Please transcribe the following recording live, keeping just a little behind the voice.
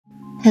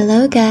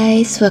Hello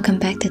guys, welcome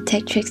back to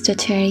Tech Tricks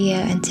tutorial,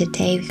 and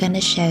today we're gonna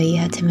show you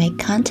how to make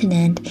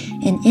continent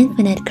in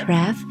Infinite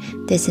Craft.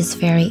 This is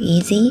very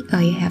easy.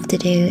 All you have to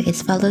do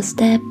is follow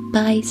step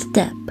by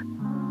step.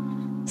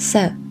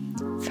 So,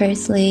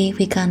 firstly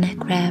we're gonna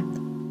grab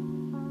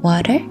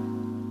water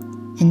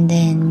and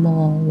then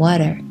more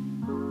water.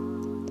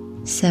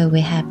 So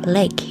we have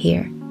lake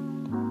here.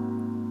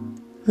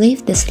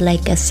 Leave this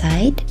lake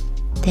aside.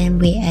 Then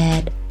we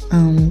add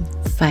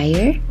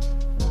fire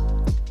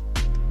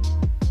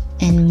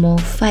and more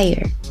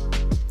fire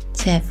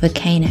to have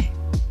volcano,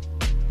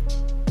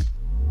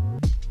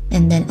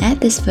 and then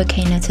add this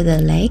volcano to the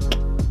lake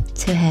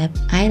to have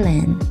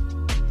island.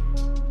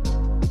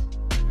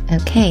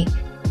 Okay,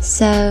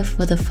 so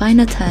for the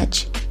final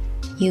touch,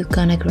 you're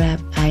gonna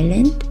grab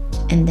island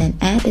and then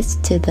add it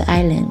to the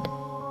island,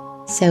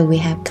 so we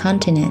have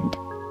continent.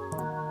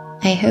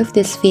 I hope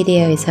this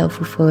video is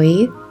helpful for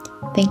you.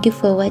 Thank you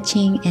for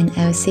watching, and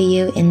I'll see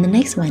you in the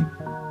next one.